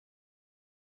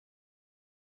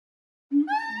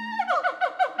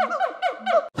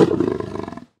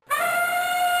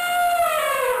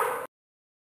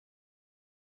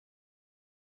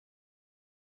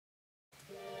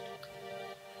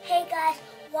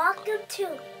welcome to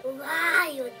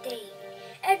Wild Day.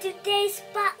 And today's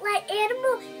spotlight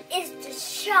animal is the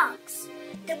sharks,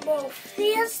 the most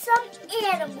fearsome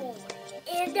animal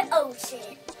in the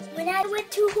ocean. When I went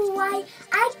to Hawaii,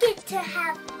 I get to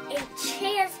have a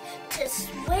chance to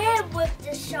swim with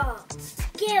the sharks.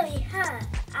 Scary, huh?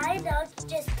 I know,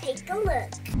 just take a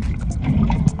look.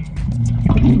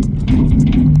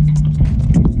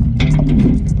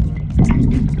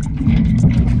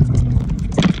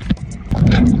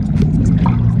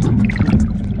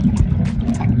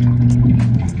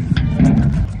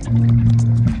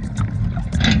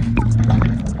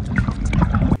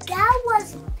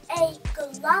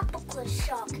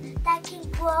 Shark that can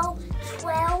grow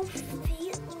 12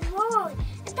 feet long.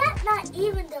 And that's not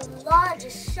even the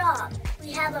largest shark.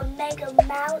 We have a mega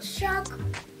mouth shark,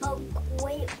 a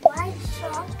great white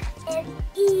shark, and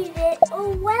even a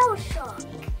whale shark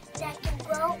that can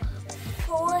grow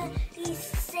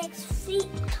 46 feet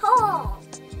tall.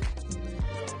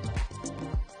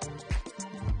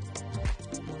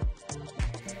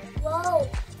 Whoa,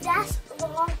 that's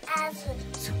long as a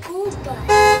school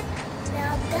bus.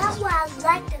 Now that's what I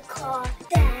like to call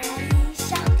Daddy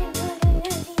Shark,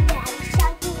 Daddy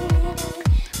Shark,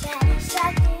 Daddy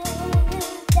Shark,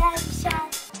 Daddy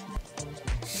Shark.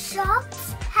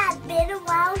 Sharks have been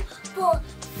around for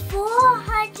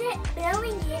 400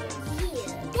 million years.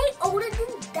 They're older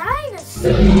than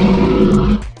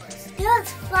dinosaurs. There's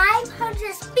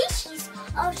 500 species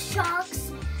of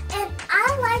sharks, and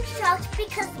I like sharks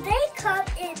because they come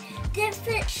in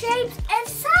different shapes and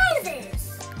sizes.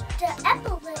 The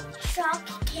epaulet shark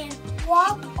can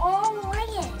walk on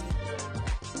land.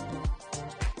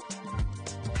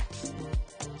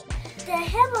 The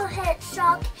hammerhead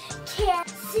shark can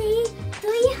see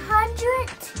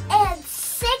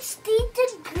 360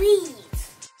 degrees.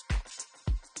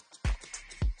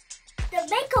 The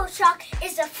mako shark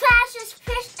is the fastest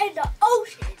fish in the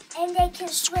ocean, and they can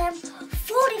swim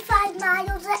 45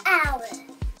 miles an hour.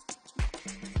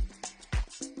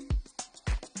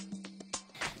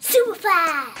 Super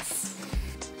fast!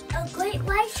 A great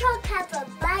white shark has a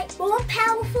bite more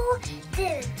powerful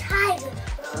than a tiger.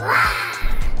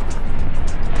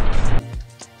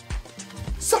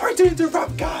 Sorry to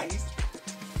interrupt, guys,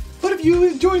 but if you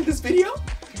enjoyed this video,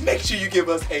 make sure you give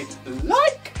us a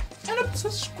like and a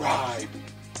subscribe.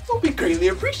 It'll be greatly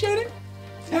appreciated.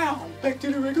 Now, back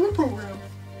to the regular program.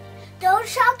 Those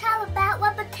sharks have a bad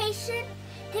reputation.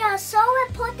 They are so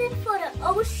important for the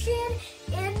ocean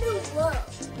and the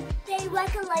world. They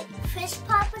regulate fish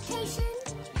population,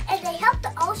 and they help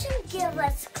the ocean give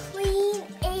us clean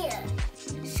air.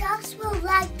 Sharks will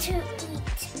like to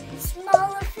eat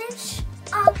smaller fish,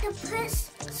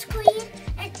 octopus, squid,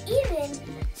 and even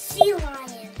sea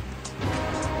lion.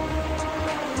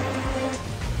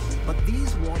 But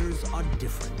these waters are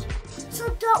different. So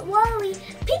don't worry,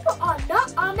 people are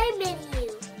not on their menu.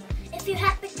 If you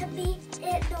happen to be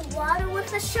in the water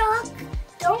with a shark,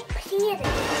 don't panic.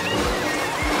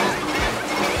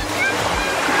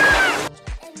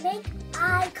 And make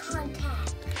eye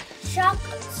contact.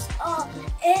 Sharks are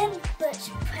ambush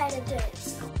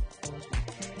predators.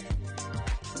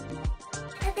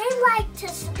 And they like to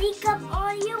sneak up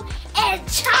on you and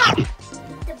chop.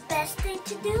 The best thing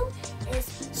to do is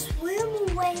swim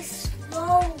away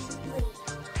slowly.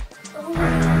 Oh,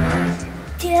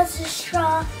 there's a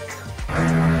shark.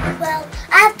 Well,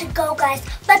 I have to go, guys,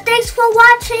 but thanks for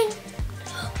watching.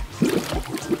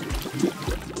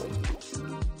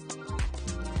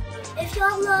 If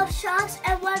y'all love sharks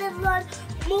and want to learn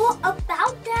more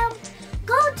about them,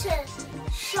 go to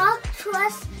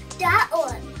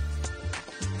sharktrust.org.